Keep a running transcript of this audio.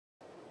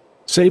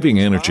Saving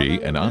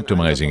energy and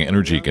optimizing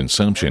energy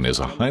consumption is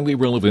a highly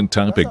relevant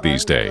topic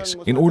these days.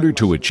 In order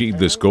to achieve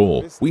this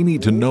goal, we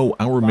need to know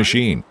our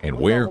machine and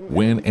where,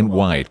 when, and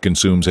why it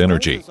consumes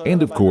energy.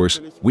 And of course,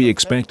 we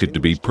expect it to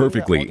be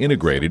perfectly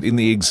integrated in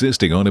the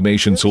existing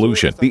automation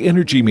solution. The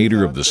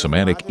Energymeter of the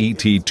SIMATIC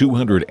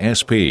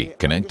ET200SP,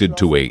 connected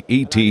to a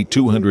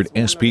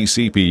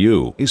ET200SP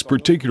CPU, is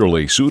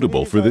particularly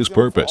suitable for this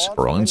purpose.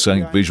 For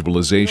on-site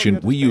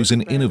visualization, we use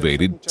an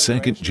innovative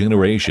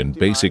second-generation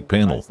basic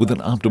panel with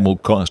an optimal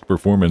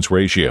cost-performance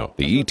ratio.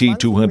 The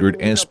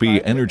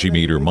ET200SP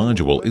Energymeter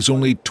module is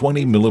only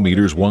 20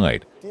 millimeters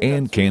wide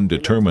and can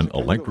determine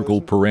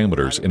electrical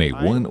parameters in a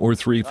 1- or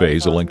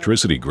 3-phase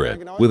electricity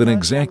grid with an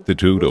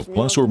exactitude of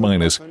plus or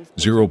minus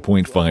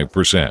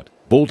 0.5%.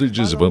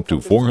 Voltages of up to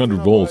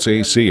 400 volts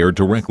AC are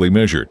directly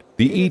measured.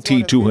 The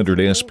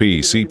ET200SP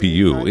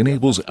CPU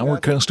enables our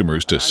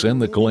customers to send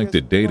the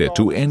collected data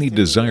to any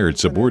desired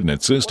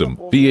subordinate system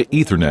via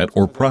Ethernet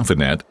or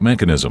ProfitNet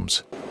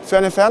mechanisms.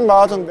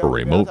 For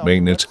remote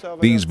maintenance,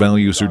 these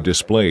values are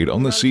displayed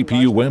on the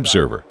CPU web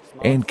server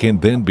and can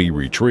then be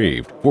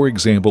retrieved, for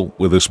example,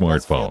 with a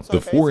smartphone. The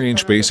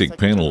 4-inch basic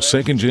panel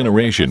second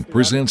generation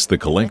presents the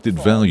collected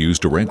values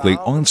directly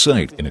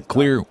on-site in a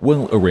clear,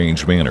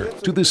 well-arranged manner.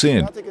 To this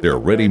end, there are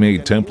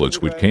ready-made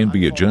templates which can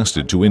be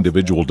adjusted to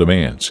individual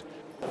demands.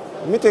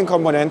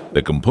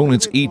 The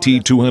components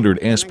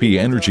ET200SP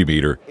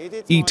Energymeter,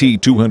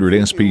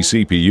 ET200SP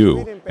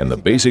CPU, and the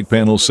basic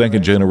panel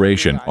second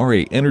generation are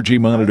an energy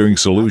monitoring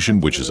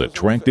solution which is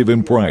attractive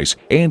in price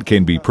and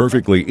can be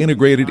perfectly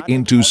integrated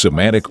into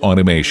SIMATIC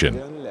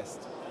automation.